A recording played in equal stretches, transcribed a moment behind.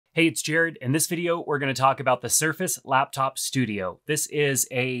Hey, it's Jared. In this video, we're going to talk about the Surface Laptop Studio. This is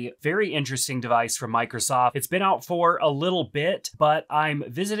a very interesting device from Microsoft. It's been out for a little bit, but I'm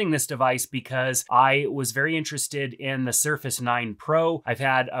visiting this device because I was very interested in the Surface 9 Pro. I've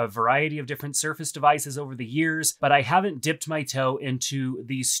had a variety of different Surface devices over the years, but I haven't dipped my toe into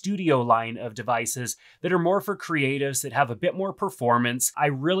the Studio line of devices that are more for creatives, that have a bit more performance. I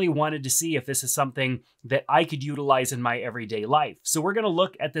really wanted to see if this is something that I could utilize in my everyday life. So we're going to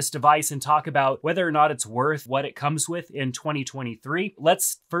look at this device and talk about whether or not it's worth what it comes with in 2023.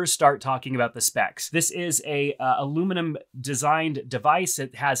 Let's first start talking about the specs. This is a aluminum designed device.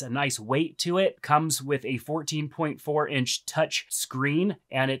 It has a nice weight to it, comes with a 14.4-inch touch screen,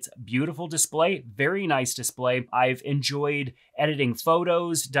 and it's a beautiful display, very nice display. I've enjoyed editing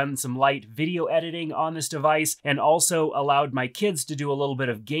photos, done some light video editing on this device, and also allowed my kids to do a little bit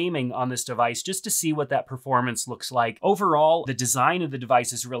of gaming on this device just to see what that performance looks like. Overall, the design of the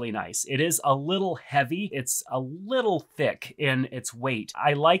device is really nice. It is a little heavy. It's a little thick in its weight.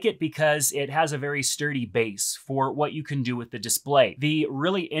 I like it because it has a very sturdy base for what you can do with the display. The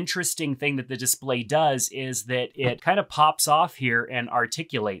really interesting thing that the display does is that it kind of pops off here and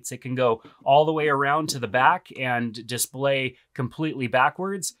articulates. It can go all the way around to the back and display completely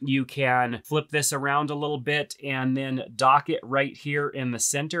backwards. You can flip this around a little bit and then dock it right here in the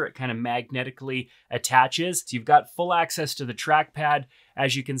center. It kind of magnetically attaches. So you've got full access to the trackpad.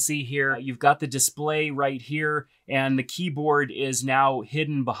 As you can see here, you've got the display right here, and the keyboard is now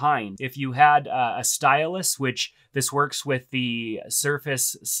hidden behind. If you had a stylus, which this works with the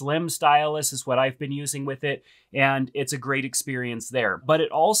Surface Slim stylus, is what I've been using with it, and it's a great experience there. But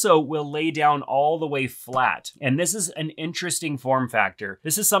it also will lay down all the way flat, and this is an interesting form factor.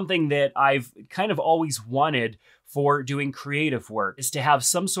 This is something that I've kind of always wanted for doing creative work, is to have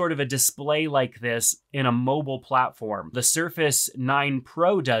some sort of a display like this in a mobile platform. The Surface 9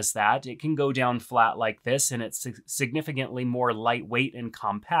 Pro does that. It can go down flat like this, and it's significantly more lightweight and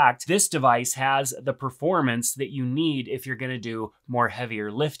compact. This device has the performance that you need if you're gonna do more heavier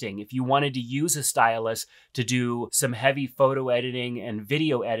lifting. If you wanted to use a stylus to do some heavy photo editing and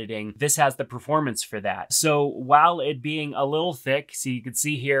video editing, this has the performance for that. So while it being a little thick, so you can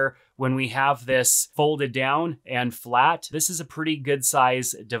see here, when we have this folded down and flat, this is a pretty good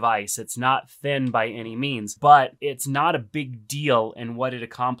size device. It's not thin by any means, but it's not a big deal in what it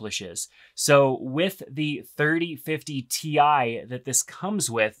accomplishes. So with the 3050 Ti that this comes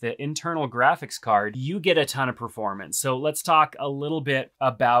with, the internal graphics card, you get a ton of performance. So let's talk a little bit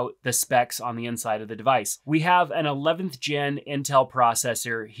about the specs on the inside of the device. We have an 11th gen Intel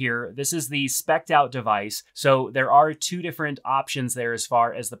processor here. This is the spec'd out device. So there are two different options there as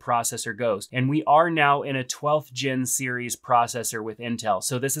far as the processor goes. And we are now in a 12th gen series processor with Intel.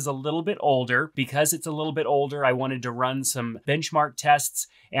 So this is a little bit older. Because it's a little bit older, I wanted to run some benchmark tests,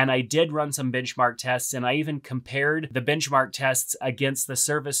 and I did run some benchmark tests, and I even compared the benchmark tests against the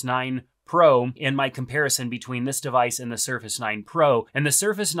Surface 9 Pro in my comparison between this device and the Surface 9 Pro. And the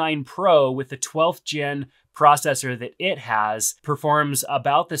Surface 9 Pro with the 12th gen processor that it has performs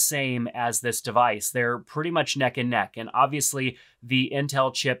about the same as this device. They're pretty much neck and neck. And obviously the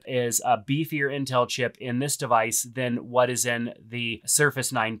Intel chip is a beefier Intel chip in this device than what is in the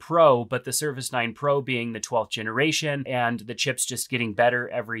Surface 9 Pro, but the Surface 9 Pro being the 12th generation and the chips just getting better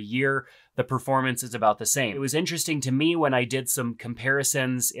every year, the performance is about the same. It was interesting to me when I did some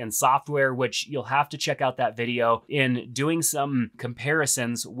comparisons in software, which you'll have to check out that video, in doing some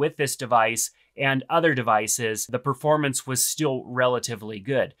comparisons with this device and other devices, the performance was still relatively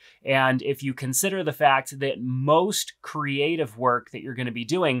good. And if you consider the fact that most creative work that you're going to be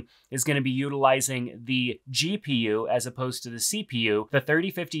doing is going to be utilizing the GPU as opposed to the CPU, the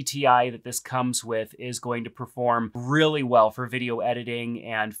 3050 Ti that this comes with is going to perform really well for video editing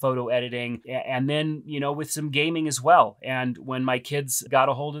and photo editing, and then, you know, with some gaming as well. And when my kids got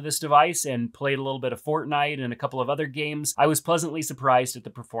a hold of this device and played a little bit of Fortnite and a couple of other games, I was pleasantly surprised at the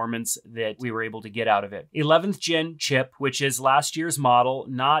performance that we were able to get out of it. 11th gen chip, which is last year's model,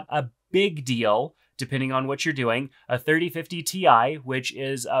 not a big deal depending on what you're doing. A 3050 Ti, which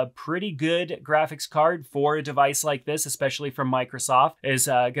is a pretty good graphics card for a device like this, especially from Microsoft, is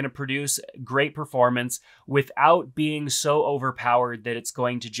going to produce great performance without being so overpowered that it's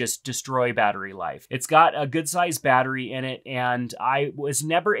going to just destroy battery life. It's got a good sized battery in it, and I was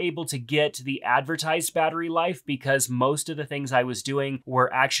never able to get the advertised battery life because most of the things I was doing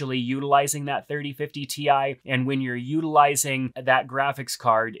were actually utilizing that 3050 Ti, and when you're utilizing that graphics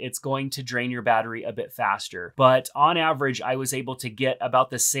card, it's going to drain your battery a bit faster. But on average, I was able to get about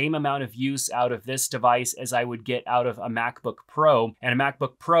the same amount of use out of this device as I would get out of a MacBook Pro. And a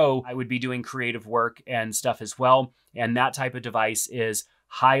MacBook Pro, I would be doing creative work and stuff as well. And that type of device is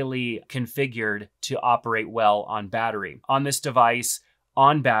highly configured to operate well on battery. On this device,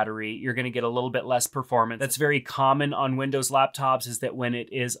 on battery, you're going to get a little bit less performance. That's very common on Windows laptops, is that when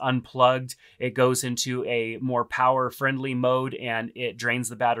it is unplugged, it goes into a more power-friendly mode and it drains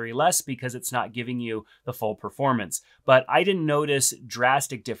the battery less because it's not giving you the full performance. But I didn't notice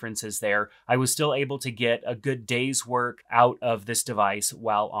drastic differences there. I was still able to get a good day's work out of this device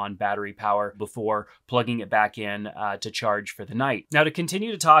while on battery power before plugging it back in to charge for the night. Now, to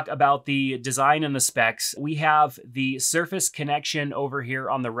continue to talk about the design and the specs, we have the Surface connection over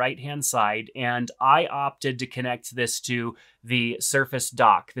here on the right-hand side, and I opted to connect this to the Surface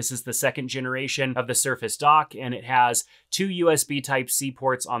dock. This is the second generation of the Surface dock, and it has two USB Type-C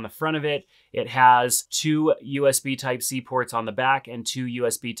ports on the front of it. It has two USB Type-C ports on the back and two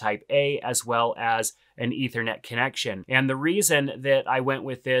USB Type-A, as well as an Ethernet connection. And the reason that I went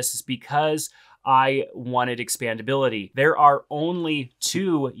with this is because I wanted expandability. There are only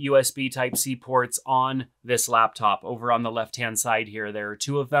two USB Type-C ports on this laptop. Over on the left-hand side here, there are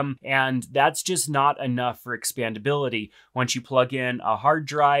two of them, and that's just not enough for expandability. Once you plug in a hard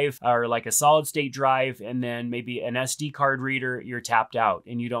drive or like a solid-state drive and then maybe an SD card reader, you're tapped out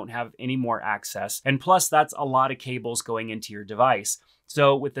and you don't have any more access. And plus, that's a lot of cables going into your device.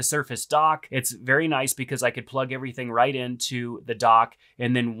 So with the Surface dock, it's very nice because I could plug everything right into the dock,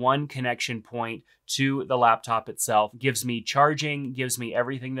 and then one connection point to the laptop itself gives me charging, gives me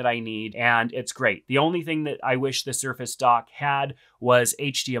everything that I need, and it's great. The only thing that I wish the Surface dock had was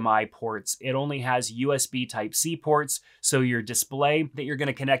HDMI ports. It only has USB Type-C ports, so your display that you're going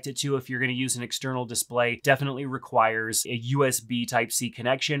to connect it to, if you're going to use an external display, definitely requires a USB Type-C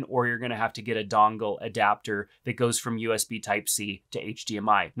connection, or you're going to have to get a dongle adapter that goes from USB Type-C to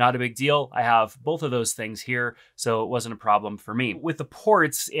HDMI. Not a big deal. I have both of those things here, so it wasn't a problem for me. With the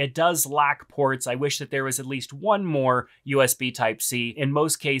ports, it does lack ports. I wish that there was at least one more USB Type-C. In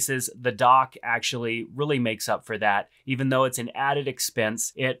most cases, the dock actually really makes up for that. Even though it's an added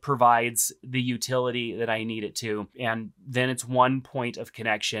expense, it provides the utility that I need it to. And then it's one point of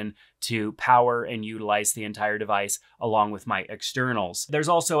connection to power and utilize the entire device along with my externals. There's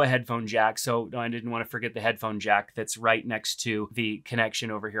also a headphone jack, so I didn't want to forget the headphone jack that's right next to the connection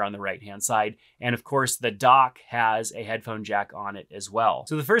over here on the right-hand side. And of course, the dock has a headphone jack on it as well.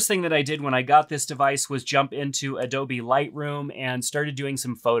 So the first thing that I did when I got this device was jump into Adobe Lightroom and started doing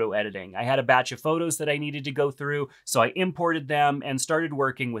some photo editing. I had a batch of photos that I needed to go through, so I imported them and started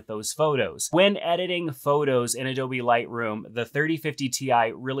working with those photos. When editing photos in Adobe Lightroom, the 3050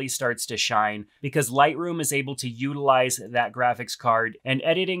 Ti really starts to shine because Lightroom is able to utilize that graphics card, and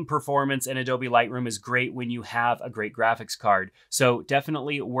editing performance in Adobe Lightroom is great when you have a great graphics card. So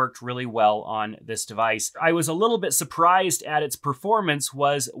definitely worked really well on this device. I was a little bit surprised at its performance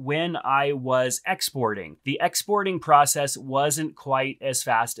was when I was exporting. The exporting process wasn't quite as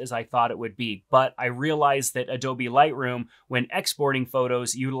fast as I thought it would be, but I realized that Adobe Lightroom, when exporting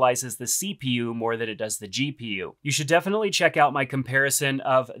photos, utilizes the CPU more than it does the GPU. You should definitely check out my comparison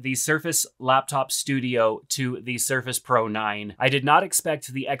of the Surface Laptop Studio to the Surface Pro 9. I did not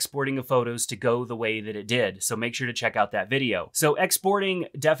expect the exporting of photos to go the way that it did, so make sure to check out that video. So exporting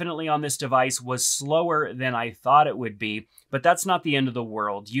definitely on this device was slower than I thought it would be, but that's not the end of the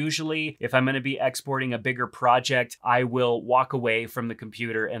world. Usually, if I'm going to be exporting a bigger project, I will walk away from the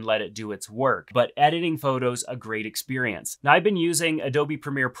computer and let it do its work. But editing photos, a great experience. Now, I've been using Adobe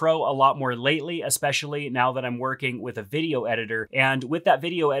Premiere Pro a lot more lately, especially now that I'm working with a video editor. And with that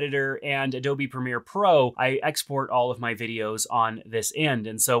video editor and Adobe Premiere Pro, I export all of my videos on this end.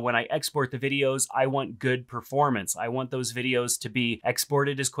 And so when I export the videos, I want good performance. I want those videos to be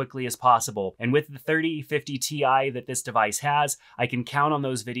exported as quickly as possible. And with the 3050 Ti that this device has, I can count on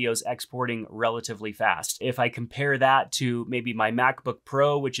those videos exporting relatively fast. If I compare that to maybe my MacBook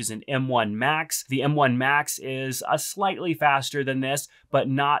Pro, which is an M1 Max, the M1 Max is a slightly faster than this, but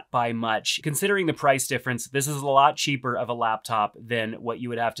not by much. Considering the price difference, this is a lot cheaper of a laptop than what you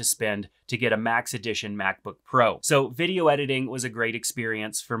would have to spend to get a Max Edition MacBook Pro. So video editing was a great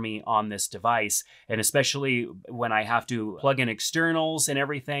experience for me on this device, and especially when I have to plug in externals and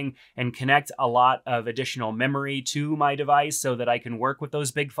everything and connect a lot of additional memory to my device so that I can work with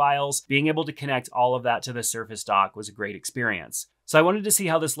those big files. Being able to connect all of that to the Surface dock was a great experience. So I wanted to see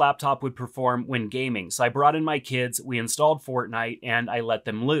how this laptop would perform when gaming. So I brought in my kids, we installed Fortnite, and I let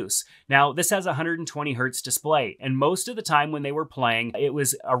them loose. Now, this has a 120 hertz display, and most of the time when they were playing, it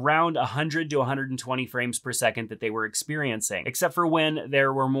was around 100 to 120 frames per second that they were experiencing, except for when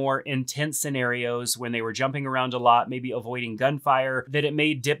there were more intense scenarios, when they were jumping around a lot, maybe avoiding gunfire, that it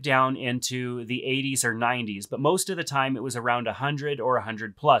may dip down into the 80s or 90s, but most of the time it was around 100 or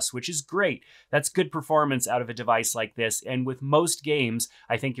 100 plus, which is great. That's good performance out of a device like this, and with most most games,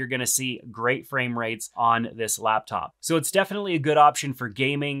 I think you're going to see great frame rates on this laptop. So it's definitely a good option for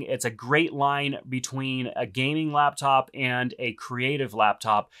gaming. It's a great line between a gaming laptop and a creative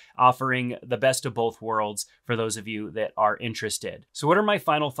laptop, offering the best of both worlds for those of you that are interested. So what are my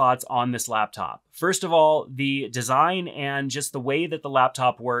final thoughts on this laptop? First of all, the design and just the way that the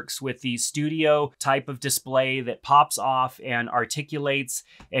laptop works with the studio type of display that pops off and articulates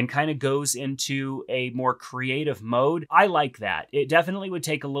and kind of goes into a more creative mode. I like that. It definitely would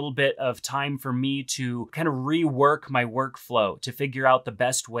take a little bit of time for me to kind of rework my workflow to figure out the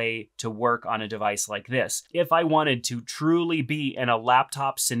best way to work on a device like this. If I wanted to truly be in a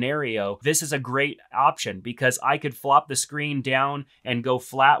laptop scenario, this is a great option because I could flop the screen down and go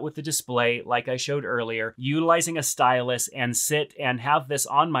flat with the display like I showed earlier, utilizing a stylus and sit and have this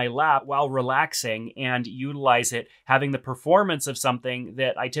on my lap while relaxing and utilize it, having the performance of something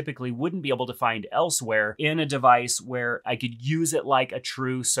that I typically wouldn't be able to find elsewhere in a device where I could use it like a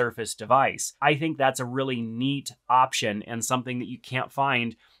true Surface device. I think that's a really neat option and something that you can't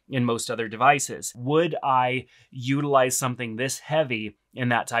find in most other devices. Would I utilize something this heavy in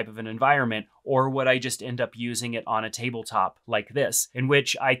that type of an environment, or would I just end up using it on a tabletop like this, in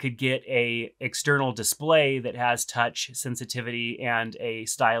which I could get a external display that has touch sensitivity and a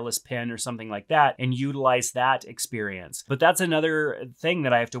stylus pen or something like that and utilize that experience? But that's another thing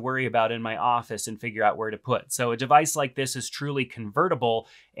that I have to worry about in my office and figure out where to put. So a device like this is truly convertible,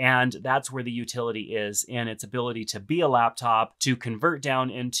 and that's where the utility is in its ability to be a laptop, to convert down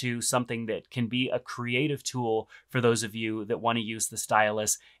into something that can be a creative tool for those of you that want to use the stylus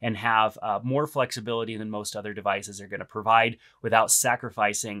and have more flexibility than most other devices are going to provide without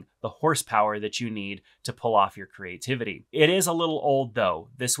sacrificing the horsepower that you need to pull off your creativity. It is a little old though.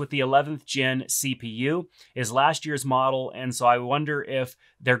 This with the 11th gen CPU is last year's model, and so I wonder if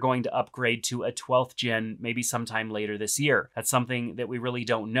they're going to upgrade to a 12th gen maybe sometime later this year. That's something that we really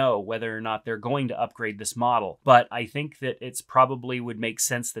don't know, whether or not they're going to upgrade this model. But I think that it's probably would make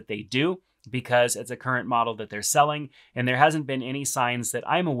sense that they do, because it's a current model that they're selling, and there hasn't been any signs that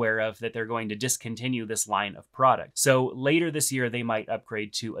I'm aware of that they're going to discontinue this line of product. So later this year, they might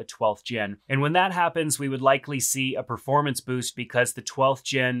upgrade to a 12th gen. And when that happens, we would likely see a performance boost because the 12th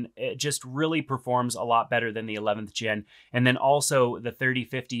gen, it just really performs a lot better than the 11th gen. And then also the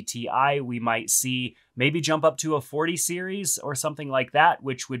 3050 Ti, we might see maybe jump up to a 40 series or something like that,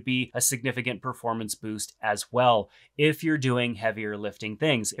 which would be a significant performance boost as well if you're doing heavier lifting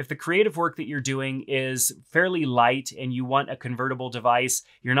things. If the creative work that you're doing is fairly light and you want a convertible device,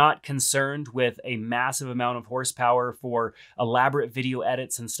 you're not concerned with a massive amount of horsepower for elaborate video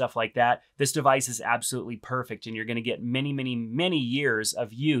edits and stuff like that, this device is absolutely perfect, and you're going to get many, many, many years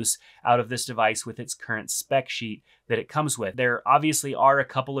of use out of this device with its current spec sheet that it comes with. There obviously are a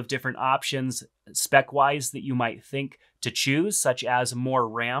couple of different options spec-wise that you might think to choose, such as more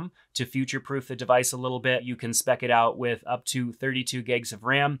RAM to future-proof the device a little bit. You can spec it out with up to 32 gigs of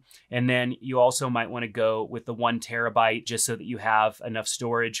RAM, and then you also might want to go with the 1 terabyte just so that you have enough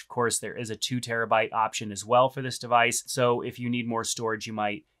storage. Of course, there is a 2 terabyte option as well for this device, so if you need more storage, you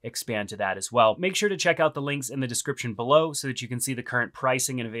might expand to that as well. Make sure to check out the links in the description below so that you can see the current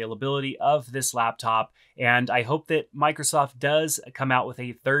pricing and availability of this laptop. And I hope that Microsoft does come out with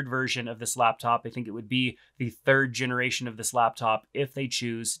a third version of this laptop. I think it would be the third generation of this laptop if they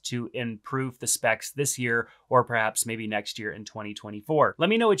choose to improve the specs this year, or perhaps maybe next year in 2024. Let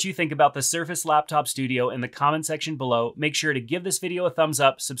me know what you think about the Surface Laptop Studio in the comment section below. Make sure to give this video a thumbs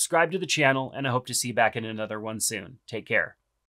up, subscribe to the channel, and I hope to see you back in another one soon. Take care.